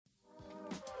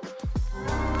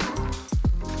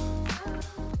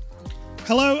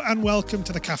Hello and welcome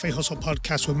to the Cafe Hustle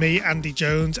podcast with me, Andy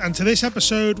Jones, and to this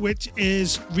episode, which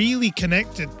is really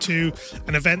connected to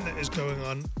an event that is going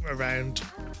on around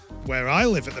where I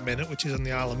live at the minute, which is on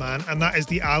the Isle of Man, and that is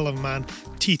the Isle of Man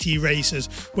TT races,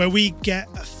 where we get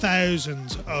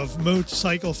thousands of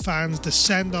motorcycle fans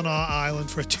descend on our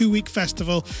island for a 2-week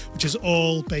festival, which is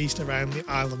all based around the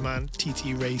Isle of Man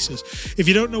TT races. If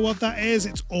you don't know what that is,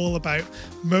 it's all about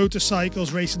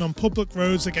motorcycles racing on public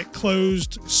roads that get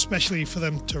closed, especially for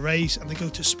them to race, and they go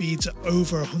to speeds at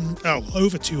over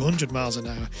 200 miles an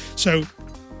hour. So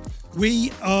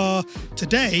we are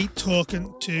today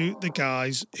talking to the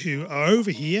guys who are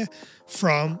over here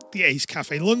from the Ace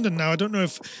Cafe London. Now, I don't know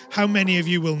how many of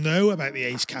you will know about the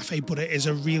Ace Cafe, but it is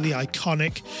a really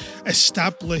iconic,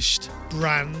 established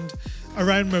brand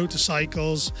around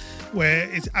motorcycles,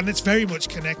 and it's very much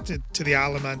connected to the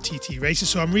Isle of Man TT races.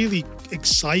 So I'm really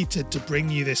excited to bring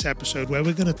you this episode where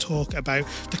we're going to talk about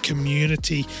the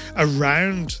community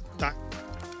around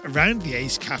the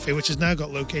Ace Cafe, which has now got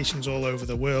locations all over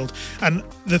the world, and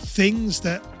the things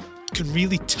that can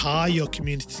really tie your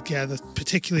community together,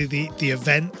 particularly the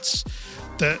events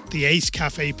that the Ace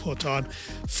Cafe put on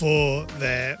for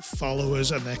their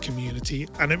followers and their community.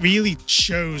 And it really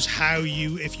shows how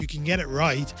if you can get it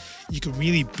right, you can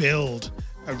really build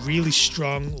a really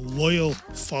strong, loyal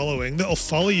following that'll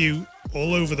follow you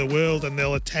all over the world, and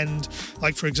they'll attend.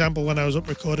 Like, for example, when I was up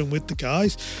recording with the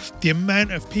guys, the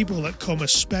amount of people that come,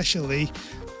 especially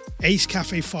Ace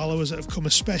Cafe followers that have come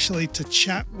especially to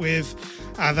chat with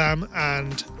Atham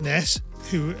and Ness,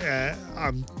 who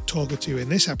I'm talking to in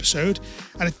this episode,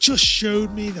 and it just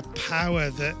showed me the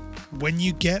power that when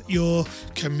you get your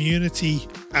community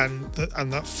and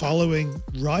that following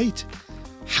right,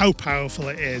 how powerful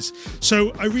it is.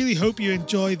 So I really hope you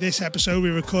enjoy this episode.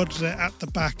 We recorded it at the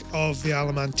back of the Isle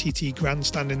of Man TT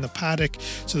grandstand in the paddock,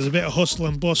 so there's a bit of hustle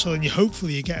and bustle, and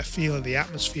hopefully you get a feel of the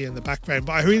atmosphere in the background.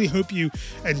 But I really hope you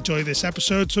enjoy this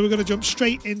episode, so we're going to jump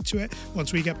straight into it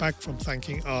once we get back from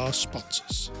thanking our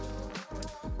sponsors.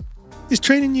 Is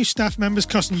training new staff members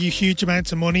costing you huge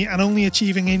amounts of money and only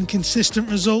achieving inconsistent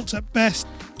results at best?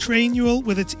 Trainual,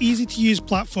 with its easy-to-use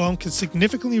platform, can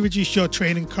significantly reduce your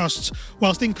training costs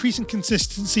whilst increasing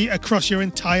consistency across your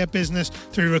entire business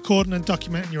through recording and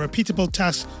documenting your repeatable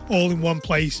tasks all in one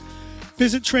place.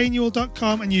 Visit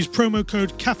trainual.com and use promo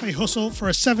code CAFEHUSTLE for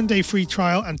a 7-day free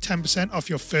trial and 10% off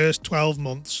your first 12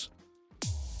 months.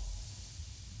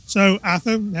 So,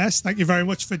 Atham, yes, thank you very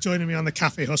much for joining me on the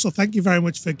Cafe Hustle. Thank you very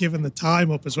much for giving the time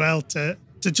up as well to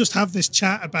just have this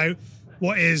chat about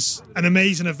what is an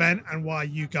amazing event and why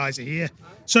you guys are here.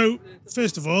 So,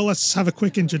 first of all, let's have a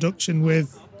quick introduction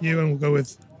with you, and we'll go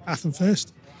with Atham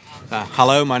first.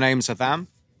 Hello, my name's Atham.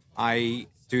 I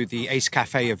do the Ace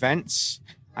Cafe events.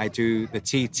 I do the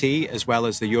TT as well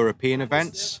as the European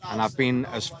events, and I've been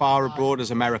as far abroad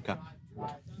as America.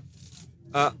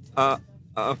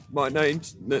 My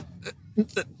name's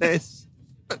Ness.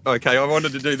 Okay, I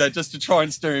wanted to do that just to try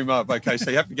and stir him up. Okay,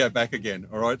 so you have to go back again,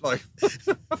 all right? Like,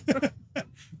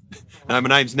 my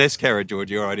name's Ness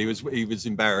Karagiorgi, all right? He was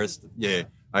embarrassed. Yeah.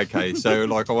 Okay, so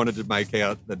like I wanted to make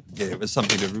out that it was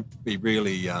something to be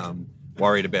really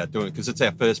worried about doing, because it's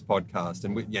our first podcast,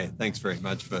 and thanks very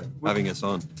much for having us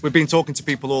on. We've been talking to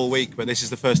people all week, but this is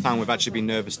the first time we've actually been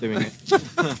nervous doing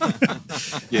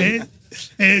it.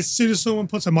 As soon as someone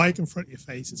puts a mic in front of your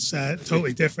face, it's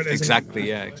totally different, isn't exactly, it?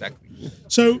 Yeah, exactly.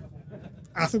 So,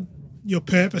 Atham, your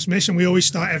purpose, mission, we always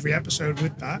start every episode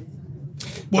with that.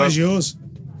 What is yours?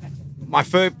 My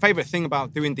favourite thing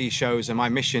about doing these shows, and my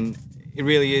mission, it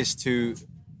really is to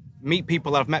meet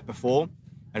people that I've met before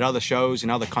at other shows in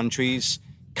other countries,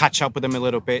 catch up with them a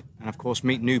little bit, and of course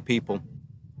meet new people.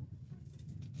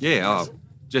 Yeah,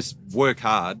 just work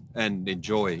hard and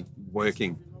enjoy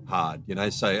working hard,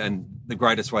 so, and the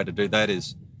greatest way to do that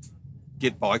is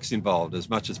get bikes involved as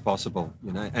much as possible,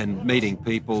 and meeting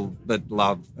people that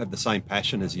have the same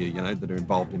passion as you, that are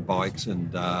involved in bikes,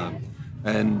 and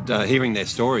hearing their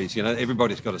stories.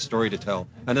 Everybody's got a story to tell,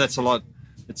 and that's a lot.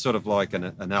 It's sort of like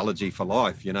an analogy for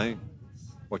life,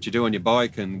 what you do on your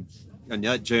bike and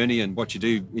that journey, and what you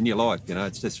do in your life.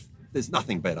 It's just, there's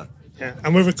nothing better. Yeah,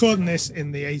 and we're recording this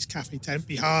in the Ace Cafe tent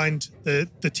behind the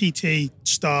TT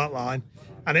start line,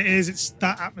 and it's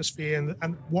that atmosphere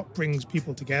and what brings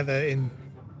people together in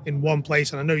one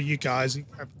place. And I know you guys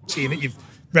have seen that you've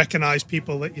recognised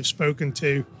people that you've spoken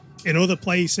to in other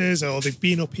places, or they've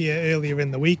been up here earlier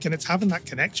in the week, and it's having that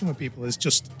connection with people is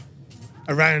just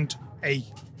around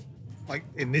like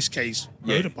in this case,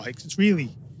 motorbikes. It's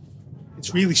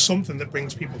really something that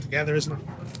brings people together, isn't it?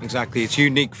 Exactly. It's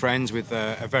unique friends with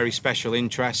a very special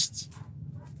interest.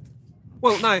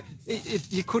 Well, no,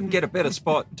 you couldn't get a better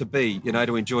spot to be,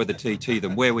 to enjoy the TT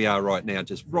than where we are right now,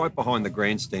 just right behind the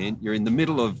grandstand. You're in the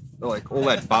middle of like all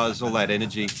that buzz, all that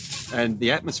energy, and the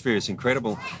atmosphere is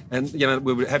incredible. And,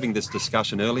 we were having this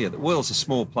discussion earlier. The world's a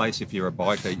small place if you're a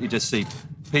biker. You just see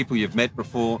people you've met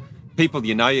before, people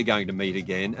you know you're going to meet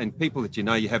again, and people that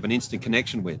you have an instant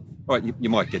connection with. Right, you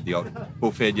might get the odd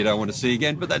bullfed you don't want to see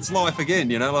again, but that's life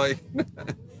again,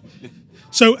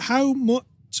 So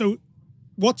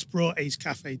what's brought Ace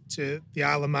Cafe to the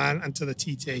Isle of Man and to the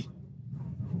TT?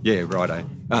 Yeah, righto.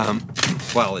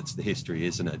 Well, it's the history,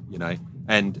 isn't it?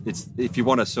 And it's, if you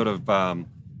want to sort of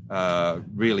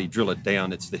really drill it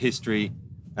down, it's the history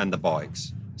and the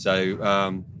bikes. So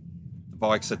the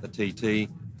bikes at the TT,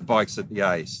 the bikes at the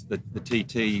Ace. The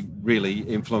TT really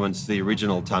influenced the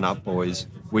original Ton Up Boys,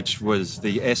 which was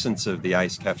the essence of the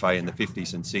Ace Cafe in the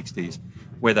 50s and 60s,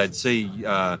 where they'd see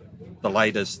the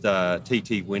latest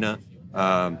TT winner.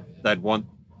 They'd want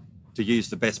to use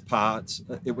the best parts.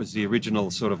 It was the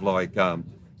original sort of like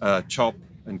chop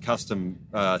and custom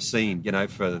scene,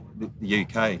 for the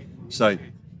UK. So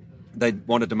they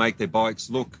wanted to make their bikes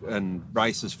look and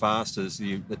race as fast as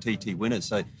the TT winners.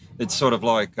 So it's sort of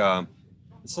like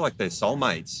it's like they're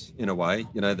soulmates in a way,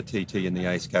 the TT and the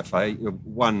Ace Cafe.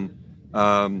 One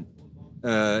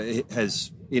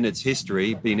has in its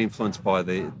history been influenced by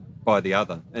the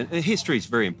other, and history is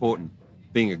very important.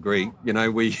 Being a Greek,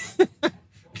 we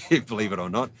believe it or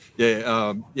not,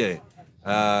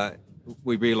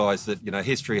 we realise that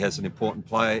history has an important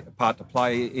part to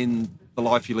play in the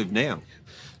life you live now.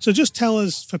 So just tell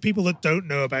us, for people that don't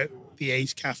know about the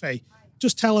Ace Cafe,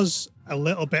 just tell us a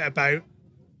little bit about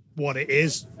what it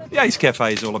is. The Ace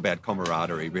Cafe is all about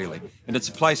camaraderie, really, and it's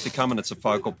a place to come and it's a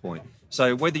focal point.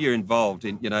 So whether you're involved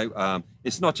in,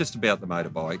 it's not just about the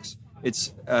motorbikes.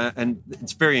 It's and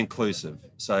it's very inclusive.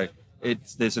 So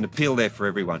there's an appeal there for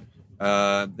everyone.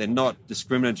 They're not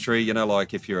discriminatory.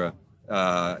 Like if you're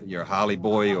a Harley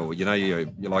boy, or you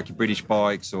like your British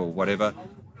bikes or whatever,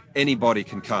 anybody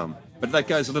can come. But that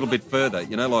goes a little bit further.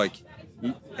 Like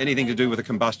anything to do with a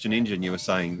combustion engine. You were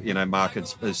saying, Mark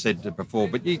has said before,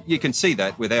 but you can see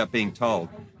that without being told.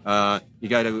 You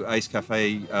go to Ace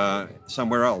Cafe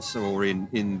somewhere else, or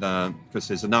in because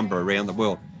there's a number around the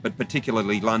world, but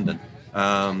particularly London.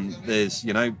 There's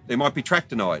there might be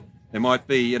tractor night. There might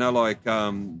be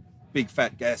big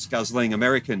fat gas guzzling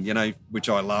American, which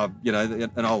I love,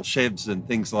 and old Chevs and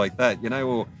things like that,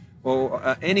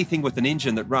 or anything with an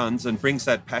engine that runs and brings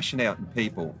that passion out in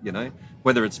people,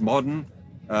 whether it's modern,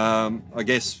 I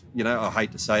guess, I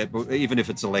hate to say it, but even if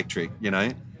it's electric,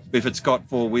 if it's got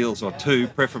four wheels or two,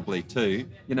 preferably two,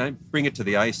 bring it to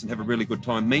the Ace and have a really good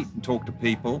time, meet and talk to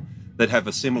people that have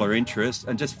a similar interest,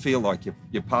 and just feel like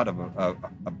you're part of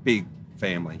a big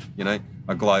family,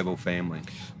 a global family.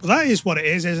 Well, that is what it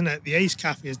is, isn't it? The Ace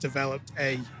Cafe has developed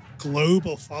a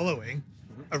global following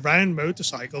around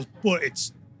motorcycles, but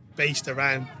it's based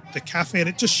around the cafe, and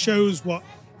it just shows what,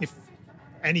 if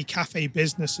any cafe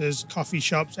businesses, coffee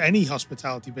shops, any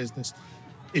hospitality business,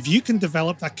 if you can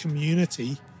develop that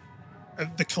community,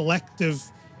 the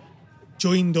collective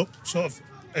joined up sort of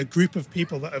a group of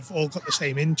people that have all got the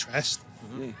same interest,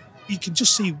 you can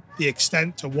just see the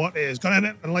extent to what it has gone.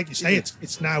 And like you say,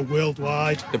 it's now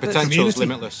worldwide. The potential is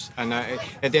limitless. And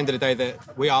at the end of the day,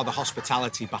 we are the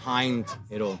hospitality behind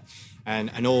it all.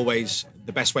 And always,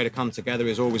 the best way to come together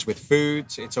is always with food.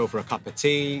 It's over a cup of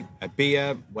tea, a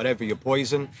beer, whatever your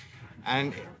poison.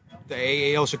 And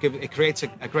it also creates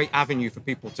a great avenue for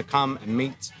people to come and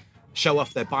meet, show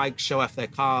off their bikes, show off their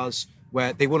cars,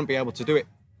 where they wouldn't be able to do it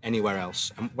anywhere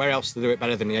else. And where else to do it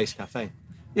better than the Ace Cafe?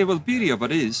 Yeah, well, the beauty of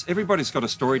it is everybody's got a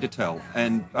story to tell,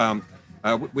 and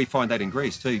we find that in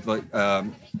Greece too. Like,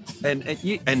 and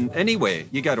anywhere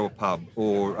you go to a pub,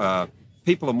 or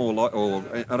people are more like, or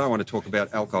I don't want to talk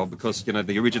about alcohol because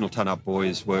the original Ton Up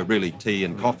Boys were really tea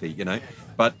and coffee,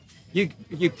 but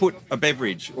you put a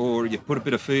beverage or you put a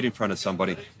bit of food in front of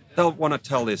somebody, they'll want to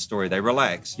tell their story. They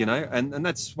relax, and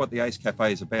that's what the Ace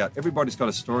Cafe is about. Everybody's got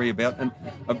a story about, and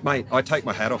mate, I take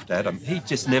my hat off to Atham. He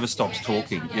just never stops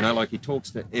talking, like he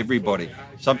talks to everybody.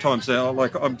 Sometimes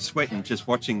I'm sweating just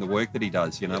watching the work that he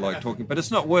does, like talking, but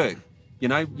it's not work.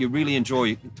 You really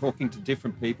enjoy talking to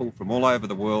different people from all over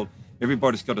the world.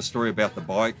 Everybody's got a story about the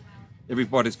bike.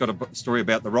 Everybody's got a story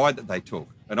about the ride that they took.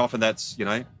 And often that's,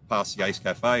 past the Ace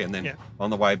Cafe and then on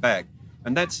the way back.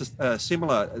 And that's a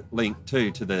similar link too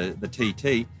to the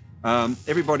TT.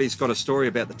 Everybody's got a story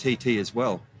about the TT as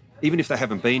well. Even if they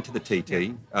haven't been to the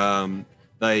TT,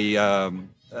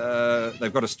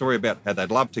 they've got a story about how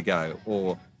they'd love to go,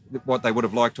 or what they would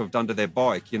have liked to have done to their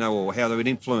bike, or how they would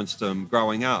influence them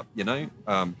growing up,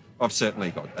 I've certainly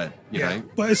got that, you know.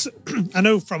 But it's, I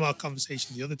know from our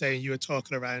conversation the other day, you were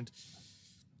talking around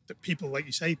that people, like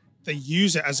you say, they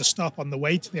use it as a stop on the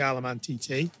way to the Isle of Man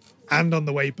TT and on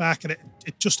the way back, and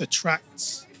it just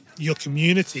attracts your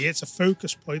community. It's a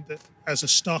focus point that as a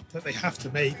stop that they have to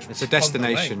make. It's a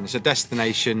destination. It's a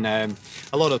destination. A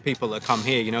lot of people that come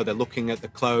here, you know, they're looking at the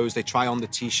clothes, they try on the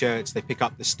T-shirts, they pick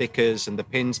up the stickers and the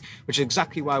pins, which is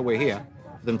exactly why we're here,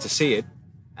 for them to see it.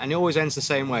 And it always ends the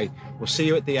same way. We'll see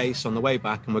you at the Ace on the way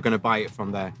back, and we're going to buy it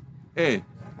from there. Yeah,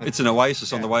 it's an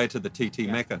oasis on the way to the TT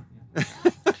Mecca.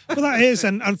 Well, that is,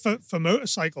 and for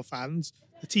motorcycle fans,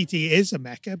 the TT is a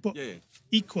Mecca, but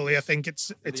equally, I think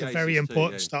it's a very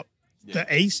important stop. The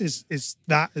Ace is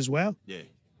that as well. Yeah.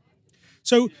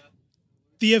 So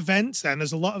the events then,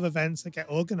 there's a lot of events that get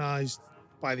organised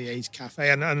by the Ace Cafe,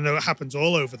 and I know it happens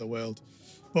all over the world,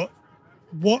 but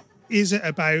what is it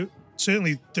about?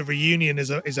 Certainly the reunion is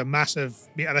a massive,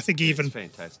 and I think even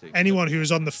fantastic. Anyone who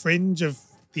is on the fringe of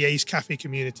the Ace Cafe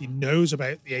community knows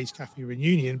about the Ace Cafe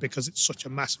reunion because it's such a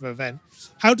massive event.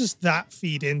 How does that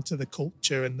feed into the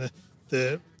culture and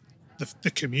the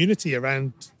community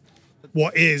around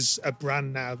what is a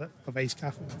brand now of Ace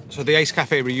Cafe? So the Ace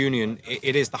Cafe reunion,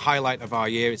 it is the highlight of our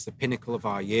year. It's the pinnacle of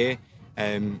our year.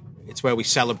 It's where we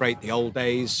celebrate the old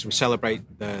days, we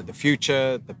celebrate the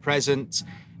future, the present,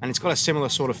 and it's got a similar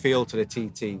sort of feel to the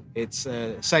TT. It's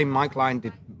same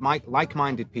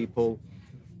like-minded people.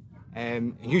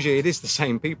 Usually it is the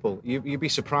same people. You'd be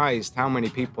surprised how many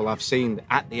people I've seen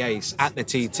at the Ace, at the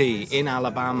TT, in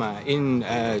Alabama, in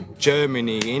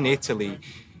Germany, in Italy.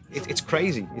 It's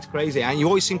crazy. It's crazy. And you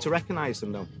always seem to recognize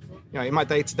them, though. You know, in my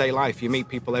day-to-day life, you meet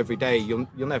people every day, you'll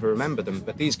never remember them.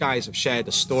 But these guys have shared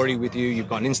a story with you. You've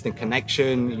got an instant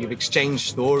connection. You've exchanged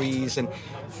stories, and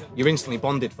you're instantly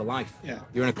bonded for life. Yeah.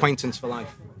 You're an acquaintance for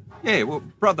life. Yeah, well,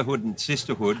 brotherhood and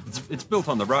sisterhood, it's built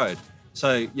on the road.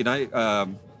 So, you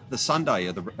know, the Sunday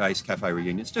of the Ace Cafe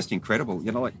reunion, it's just incredible.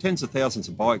 You know, like tens of thousands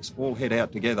of bikes all head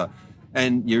out together,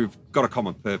 and you've got a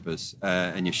common purpose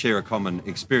and you share a common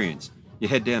experience. You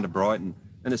head down to Brighton,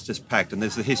 and it's just packed. And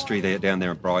there's the history down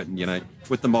there at Brighton, you know,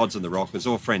 with the mods and the rockers,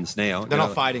 all friends now. They're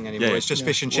not fighting anymore. Yeah. It's just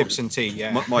fish and chips and tea,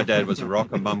 yeah. My dad was a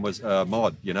rocker, Mum was a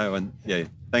mod, you know, and, yeah,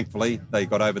 thankfully they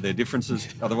got over their differences.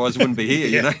 Otherwise, we wouldn't be here,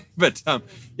 you know. But,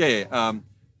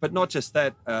 but not just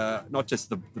that, not just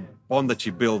the bond that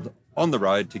you build on the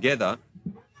road together.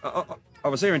 I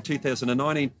was there in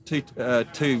 2019,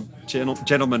 two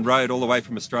gentlemen rode all the way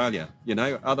from Australia, you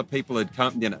know. Other people had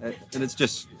come, you know, and it's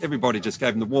just, everybody just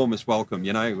gave them the warmest welcome,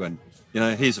 you know, and, you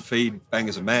know, here's a feed,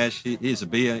 bangers of mash, here's a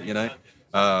beer, you know.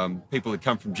 People had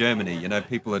come from Germany, you know,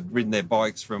 people had ridden their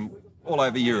bikes from all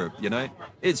over Europe, you know.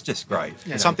 It's just great.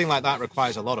 Yeah. Something like that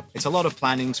requires a lot of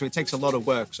planning, so it takes a lot of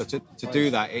work. So to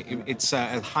do that, it's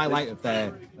a highlight of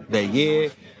their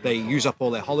year. They use up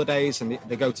all their holidays and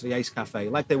they go to the Ace Cafe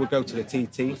like they would go to the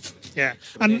TT. Yeah,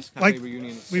 and like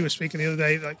we were speaking the other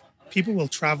day, like people will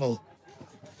travel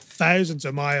thousands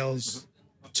of miles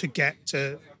to get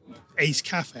to Ace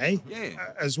Cafe,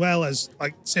 as well as,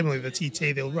 like, similarly the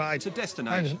TT, they'll ride. It's a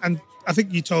destination. And I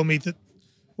think you told me that,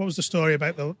 what was the story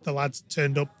about the lads that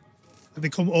turned up? They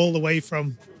come all the way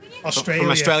from Australia.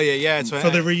 From Australia, yeah. For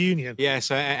the reunion. Yeah,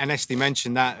 so Anesti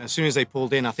mentioned that. As soon as they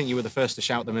pulled in, I think you were the first to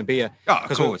shout them a beer. Oh,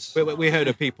 of course. We heard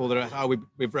of people that are,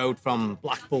 we've rode from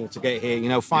Blackpool to get here. You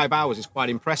know, 5 hours is quite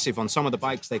impressive on some of the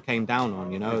bikes they came down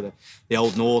on, you know, the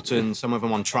old Nortons, some of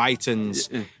them on Tritons.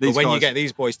 Yeah. But when you get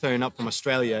these boys turning up from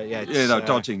Australia, they're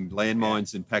dodging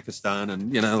landmines in Pakistan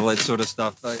and, you know, all that sort of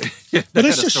stuff. But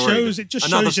this just shows you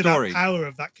that power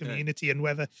of that community, and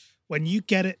whether, when you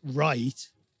get it right,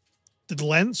 the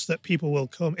lengths that people will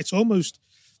come, it's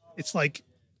like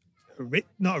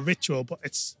not a ritual, but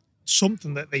it's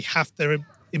something that they're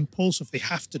impulsive, they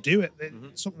have to do it.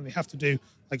 It's something they have to do,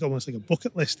 like almost like a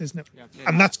bucket list, isn't it? Yeah.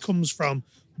 And that comes from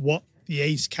what the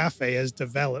Ace Cafe has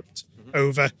developed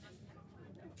over,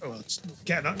 it's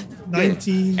getting up,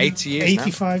 80 years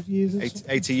 85 now. Years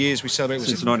 80 years we celebrate.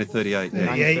 Since 1938.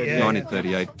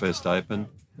 1938 first opened.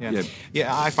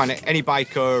 Yeah, I find it, any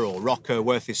biker or rocker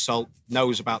worth his salt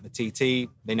knows about the TT.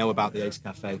 They know about the Ace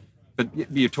Cafe. But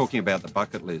you're talking about the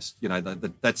bucket list. You know,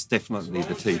 that's definitely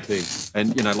the TT.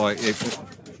 And, you know, like,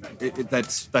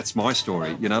 that's my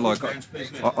story. You know, like,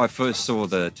 I first saw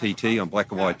the TT on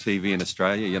black and white TV in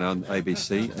Australia, you know, on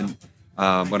ABC, and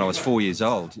when I was 4 years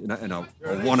old, you know, and I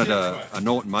wanted a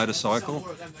Norton motorcycle,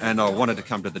 and I wanted to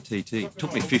come to the TT. It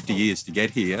took me 50 years to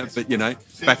get here, but, you know,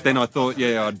 back then I thought,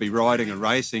 I'd be riding and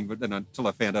racing, but then until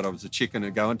I found out I was a chicken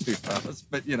and going too fast.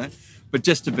 But, you know,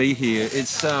 just to be here,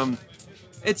 it's an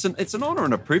honour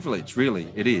and a privilege, really.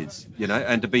 It is, you know,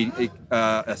 and to be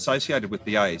associated with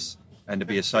the Ace and to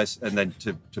be and then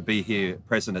to be here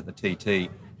present at the TT.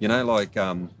 You know, like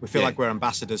we feel like we're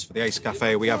ambassadors for the Ace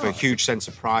Cafe. We have a huge sense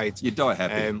of pride. You die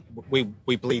happy.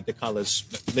 We bleed the colours,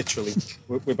 literally.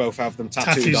 We both have them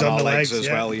tattooed on our legs as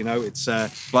well. You know, it's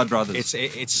blood brothers.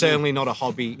 It's certainly not a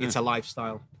hobby. It's a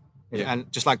lifestyle. Yeah.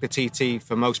 And just like the TT,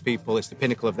 for most people, it's the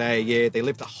pinnacle of their year. They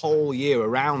live the whole year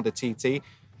around the TT.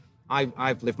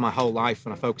 I've lived my whole life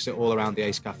and I focus it all around the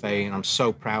Ace Cafe, and I'm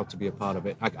so proud to be a part of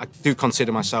it. I do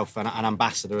consider myself an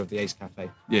ambassador of the Ace Cafe.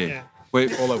 Yeah.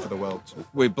 We're all over the world.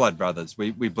 We're blood brothers.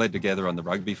 We bled together on the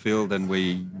rugby field, and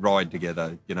we ride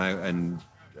together, you know,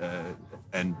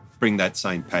 and bring that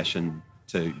same passion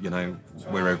to, you know,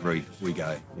 wherever we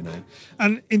go, you know.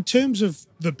 And in terms of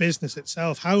the business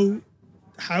itself,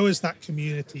 how is that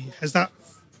community? Has the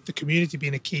community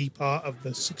been a key part of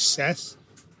the success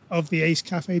of the Ace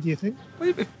Cafe, do you think?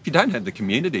 Well, if you don't have the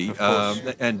community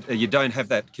and you don't have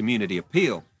that community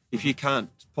appeal, if you can't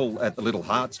pull at the little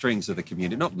heartstrings of the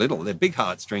community, not little, they're big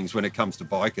heartstrings when it comes to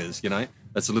bikers, you know,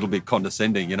 that's a little bit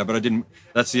condescending, you know, but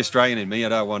that's the Australian in me. I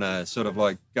don't want to sort of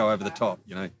like go over the top,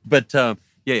 you know. But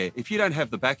if you don't have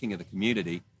the backing of the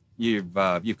community, you've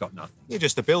got nothing. You're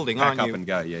just a building, aren't you? Pack up and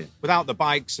go, yeah. Without the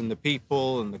bikes and the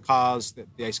people and the cars,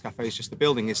 the Ace Cafe is just a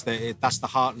building. That's the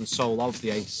heart and soul of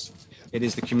the Ace. It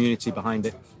is the community behind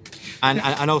it.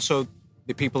 And also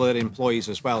the people that it employs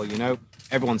as well, you know.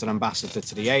 Everyone's an ambassador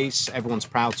to the Ace. Everyone's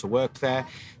proud to work there.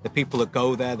 The people that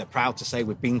go there, they're proud to say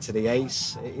we've been to the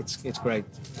Ace. It's great.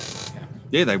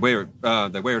 Yeah, they wear it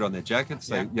on their jackets.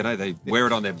 They wear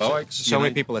it on their bikes. So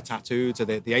many people are tattooed. So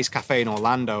the Ace Cafe in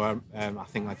Orlando, I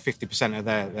think like 50% of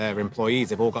their employees,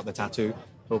 they've all got the tattoo.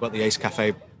 They've all got the Ace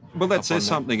Cafe. Well, that says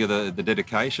something of the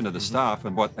dedication of the staff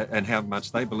and how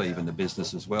much they believe in the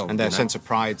business as well. And their sense of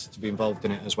pride to be involved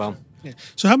in it as well. Yeah.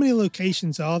 So how many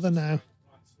locations are there now?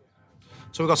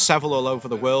 So we've got several all over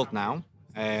the world now.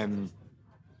 Lahti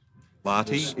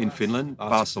in Finland,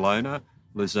 Barcelona,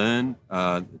 Luzern,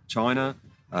 China.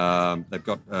 They've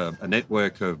got a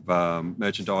network of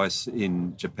merchandise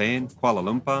in Japan, Kuala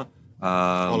Lumpur,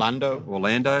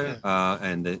 Orlando.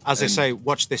 As they say,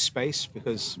 watch this space,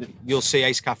 because you'll see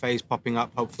Ace Cafes popping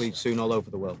up hopefully soon all over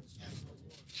the world.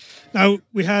 Now,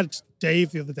 we had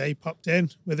Dave the other day popped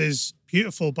in with his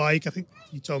beautiful bike. I think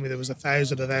you told me there was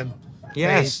 1,000 of them.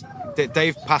 Yes,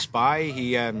 Dave passed by.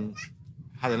 He had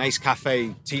an Ace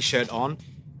Cafe T-shirt on,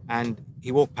 and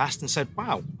he walked past and said,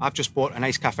 "Wow, I've just bought an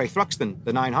Ace Cafe Thruxton,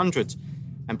 the 900."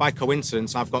 And by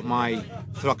coincidence, I've got my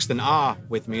Thruxton R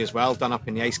with me as well, done up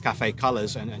in the Ace Cafe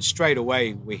colours. And straight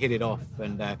away, we hit it off.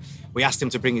 And we asked him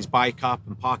to bring his bike up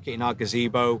and park it in our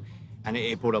gazebo. And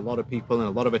it brought a lot of people and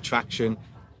a lot of attraction.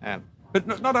 But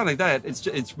not only that,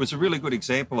 it was a really good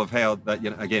example of how that, you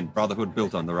know, again, brotherhood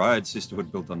built on the road,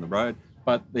 sisterhood built on the road.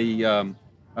 But he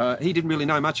didn't really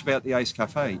know much about the Ace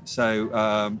Cafe,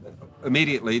 so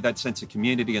immediately that sense of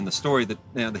community and the story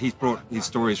that he's brought his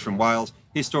stories from Wales,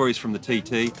 his stories from the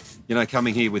TT, you know,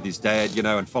 coming here with his dad, you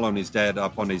know, and following his dad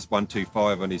up on his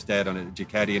 125 on his dad on a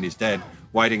Ducati, and his dad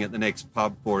waiting at the next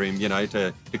pub for him, you know,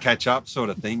 to catch up, sort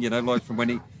of thing, you know, like from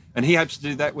when he hopes to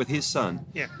do that with his son.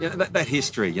 Yeah. You know, that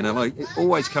history, you know, like it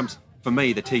always comes, for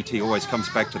me, the TT always comes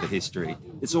back to the history.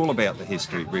 It's all about the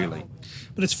history, really.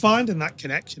 But it's finding that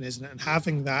connection, isn't it? And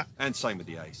having that. And same with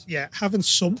the Ace. Yeah, having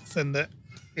something that,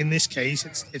 in this case,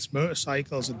 it's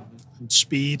motorcycles and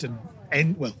speed and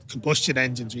combustion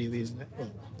engines, really, isn't it?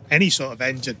 Well, any sort of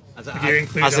engine.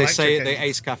 As they say at the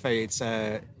Ace Cafe, it's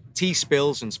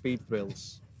T-spills and speed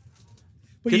thrills.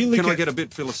 Can I get a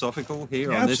bit philosophical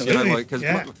here on this? Absolutely. You know, like,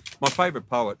 because my favourite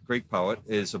poet, Greek poet,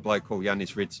 is a bloke called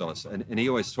Yannis Ritsos, and he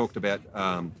always talked about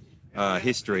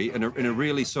history in a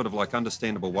really sort of like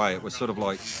understandable way. It was sort of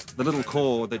like the little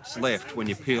core that's left when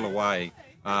you peel away,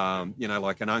 you know,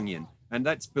 like an onion, and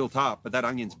that's built up. But that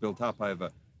onion's built up over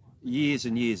years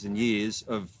and years and years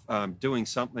of doing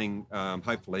something,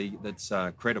 hopefully, that's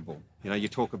credible. You know, you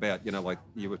talk about, you know, like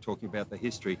you were talking about the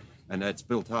history, and that's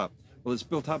built up. Well, it's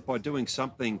built up by doing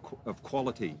something of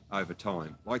quality over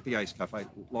time, like the Ace Cafe,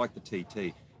 like the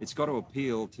TT. It's got to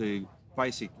appeal to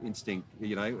basic instinct,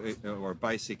 you know, or a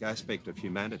basic aspect of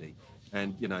humanity.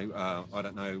 And, you know, I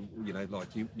don't know, you know, like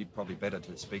you're probably better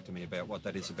to speak to me about what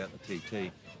that is about the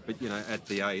TT. But, you know, at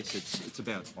the Ace, it's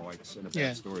about bikes and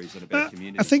about stories and about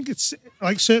community. I think it's,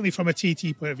 like, certainly from a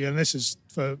TT point of view, and this is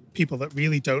for people that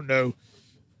really don't know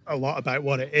a lot about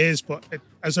what it is, but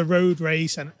as a road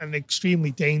race and an extremely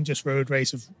dangerous road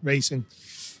race of racing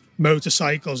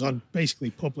motorcycles on basically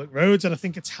public roads, and I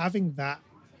think it's having the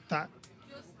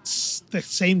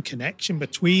same connection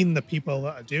between the people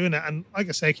that are doing it. And like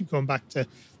I say, I keep going back to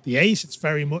the Ace. It's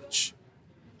very much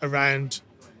around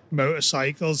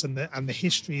motorcycles and the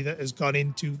history that has gone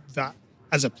into that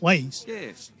as a place.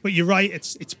 Yeah. But you're right,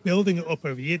 it's building it up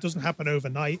over the year. It doesn't happen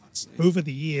overnight. It's over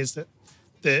the years that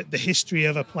the history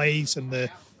of a place and the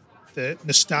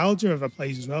nostalgia of a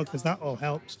place as well, because that all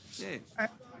helps. Yeah.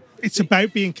 It's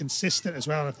about being consistent as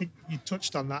well. And I think you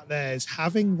touched on that there, is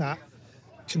having that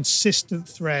consistent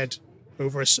thread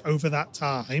over that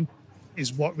time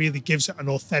is what really gives it an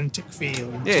authentic feel.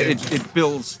 It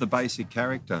builds the basic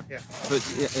character. Yeah. But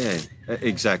yeah,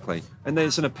 exactly. And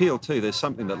there's an appeal too. There's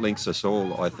something that links us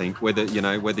all, I think, whether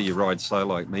you ride slow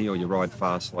like me or you ride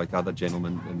fast like other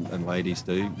gentlemen and ladies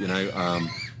do,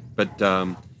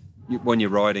 when you're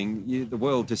riding, the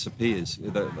world disappears.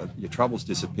 Your troubles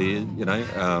disappear,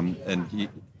 and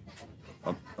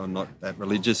I'm not that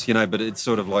religious, but it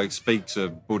sort of like speaks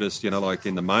of Buddhist, like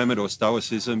in the moment, or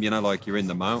Stoicism, like you're in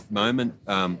the moment.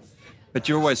 But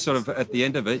you're always sort of at the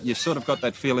end of it, you've sort of got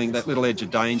that feeling, that little edge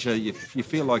of danger. You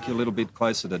feel like you're a little bit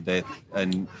closer to death,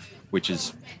 and which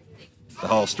is the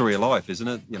whole story of life, isn't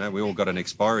it? We all got an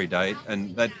expiry date,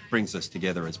 and that brings us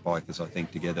together as bikers, I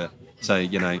think, together. So,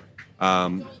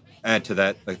 add to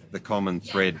that the common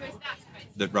thread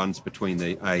that runs between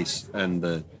the ACE and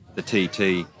the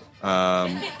TT.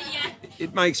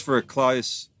 It makes for a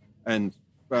close and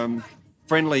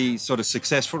friendly, sort of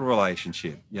successful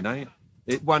relationship.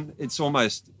 It's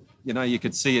almost, you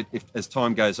could see it as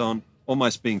time goes on,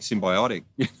 almost being symbiotic.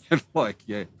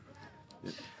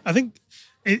 I think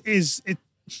it is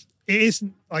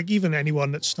like, even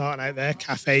anyone that's starting out their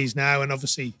cafes now, and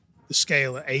obviously the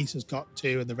scale that Ace has got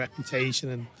to and the reputation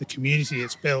and the community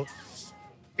it's built,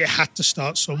 it had to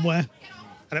start somewhere.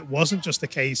 And it wasn't just a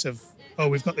case of,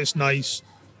 we've got this nice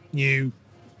new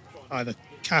either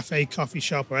cafe, coffee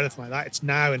shop or anything like that. It's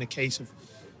now in a case of,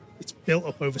 it's built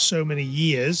up over so many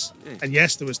years. And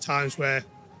yes, there was times where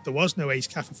there was no Ace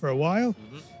Cafe for a while,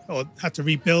 or had to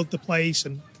rebuild the place,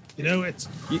 and it's...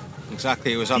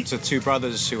 Exactly, it was up to two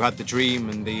brothers who had the dream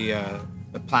and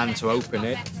the plan to open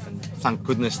it, and thank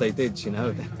goodness they did,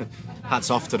 Hats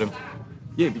off to them.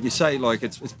 Yeah, but you say, like,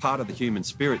 it's part of the human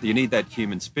spirit. You need that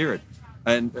human spirit.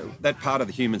 And that part of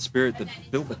the human spirit that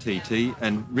built the TT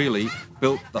and really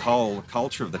built the whole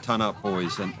culture of the Ton Up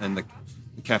Boys and the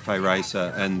Cafe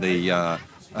Racer and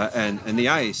the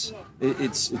Ace,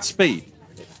 it's speed.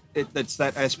 It's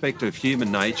that aspect of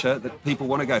human nature that people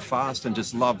want to go fast and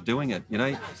just love doing it.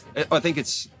 I think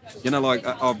it's, like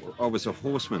I was a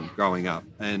horseman growing up,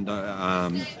 and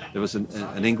there was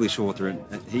an English author, and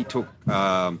he took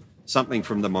something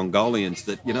from the Mongolians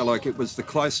that, like it was the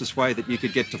closest way that you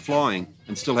could get to flying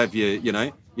and still have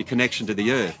your connection to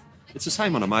the earth. It's the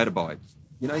same on a motorbike.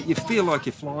 You feel like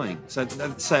you're flying. So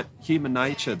that's that human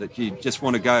nature that you just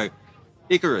want to go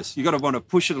Icarus. You got to want to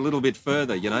push it a little bit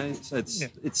further, So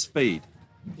it's speed.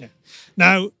 Yeah.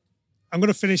 Now, I'm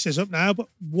going to finish this up now, but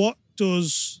what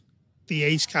does the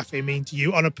Ace Cafe mean to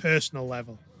you on a personal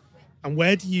level? And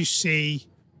where do you see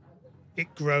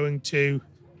it growing to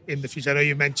in the future? I know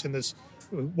you mentioned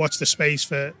watch the space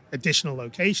for additional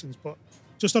locations, but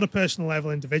just on a personal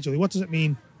level, individually, what does it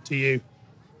mean to you?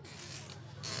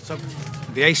 So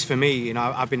the Ace for me,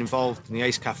 I've been involved in the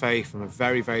Ace Cafe from a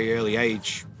very, very early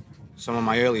age. Some of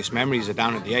my earliest memories are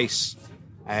down at the Ace.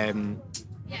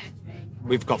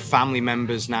 We've got family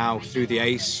members now through the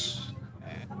Ace.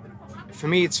 For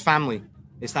me, it's family.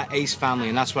 It's that Ace family,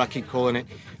 and that's what I keep calling it.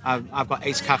 I've got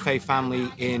Ace Cafe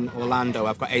family in Orlando.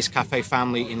 I've got Ace Cafe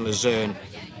family in Luzerne.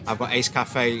 I've got Ace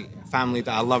Cafe family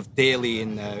that I love dearly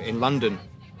in London.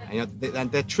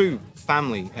 They're true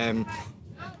family.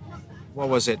 What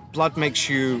was it? Blood makes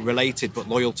you related, but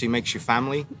loyalty makes you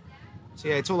family. So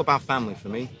yeah, it's all about family for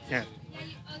me. Yeah.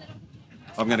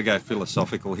 I'm going to go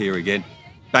philosophical here again.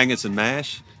 Bangers and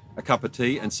mash, a cup of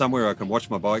tea, and somewhere I can watch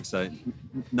my bike so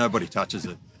nobody touches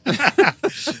it.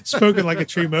 Spoken like a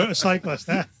true motorcyclist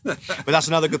there. But that's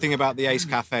another good thing about the Ace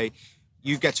Cafe.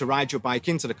 You get to ride your bike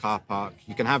into the car park.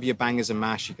 You can have your bangers and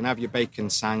mash. You can have your bacon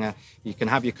sanger. You can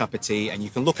have your cup of tea, and you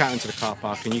can look out into the car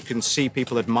park and you can see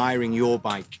people admiring your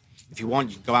bike. If you want,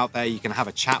 you can go out there, you can have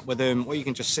a chat with them, or you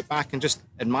can just sit back and just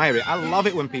admire it. I love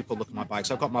it when people look at my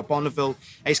bikes. I've got my Bonneville,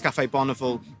 Ace Cafe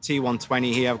Bonneville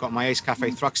T120 here. I've got my Ace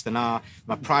Cafe Thruxton R,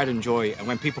 my pride and joy. And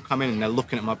when people come in and they're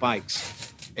looking at my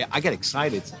bikes, I get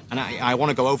excited. And I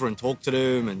want to go over and talk to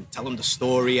them and tell them the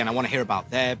story, and I want to hear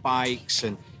about their bikes.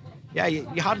 And yeah,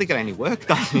 you hardly get any work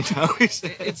done,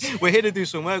 We're here to do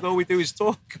some work. All we do is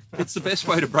talk. It's the best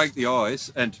way to break the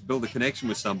ice and to build a connection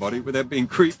with somebody without being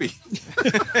creepy.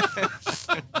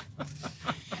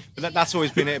 But that's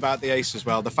always been it about the Ace as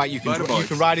well. The fact you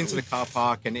can ride into the car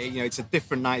park, and it's a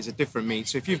different night, it's a different meet.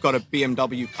 So if you've got a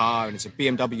BMW car and it's a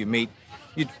BMW meet,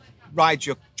 drive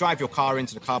your car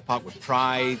into the car park with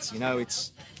pride. You know,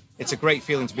 it's a great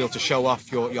feeling to be able to show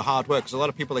off your hard work, because a lot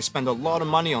of people, they spend a lot of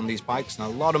money on these bikes and a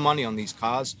lot of money on these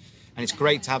cars, and it's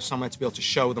great to have somewhere to be able to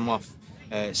show them off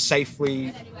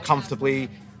safely, comfortably,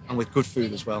 and with good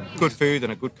food as well. Good food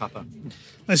and a good cuppa.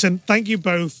 Listen, thank you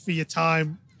both for your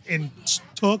time in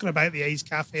talking about the Ace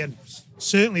Cafe, and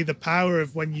certainly the power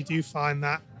of when you do find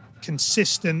that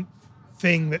consistent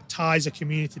thing that ties a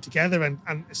community together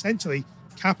and essentially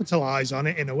capitalize on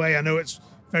it in a way. I know it's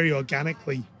very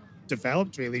organically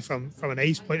developed really from an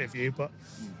Ace point of view, but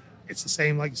it's the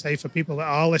same, like you say, for people that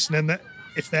are listening, that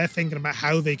if they're thinking about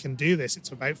how they can do this,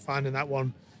 it's about finding that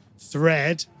one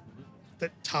thread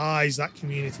that ties that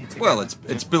community together. Well,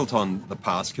 it's built on the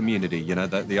past community, you know,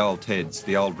 the old Teds,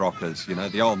 the old rockers, you know,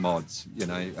 the old mods, you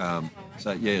know.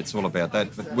 So yeah, it's all about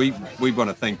that. But we want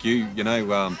to thank you. You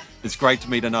know, it's great to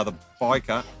meet another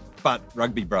biker, but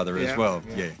rugby brother as well.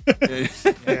 Yeah.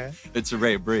 It's a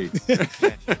rare breed.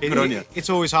 Good on you.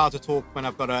 It's always hard to talk when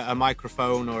I've got a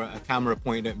microphone or a camera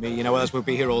pointed at me. You know, else we'll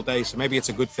be here all day. So maybe it's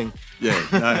a good thing. Yeah.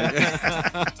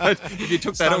 No. If you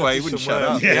took that away, you wouldn't shut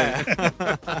up. Yeah.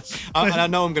 And I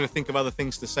know I'm going to think of other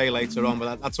things to say later on,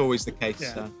 but that's always the case.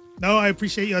 Yeah. So. No, I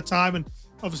appreciate your time, and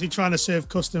obviously trying to serve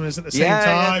customers at the same Yeah,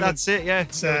 time. that's it. Yeah.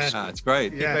 It's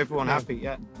great. Keep everyone happy.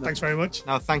 Yeah. Thanks very much.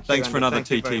 No, thank you. Thanks for Andy. another Thank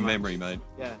you TT very much. memory, mate.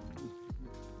 Yeah.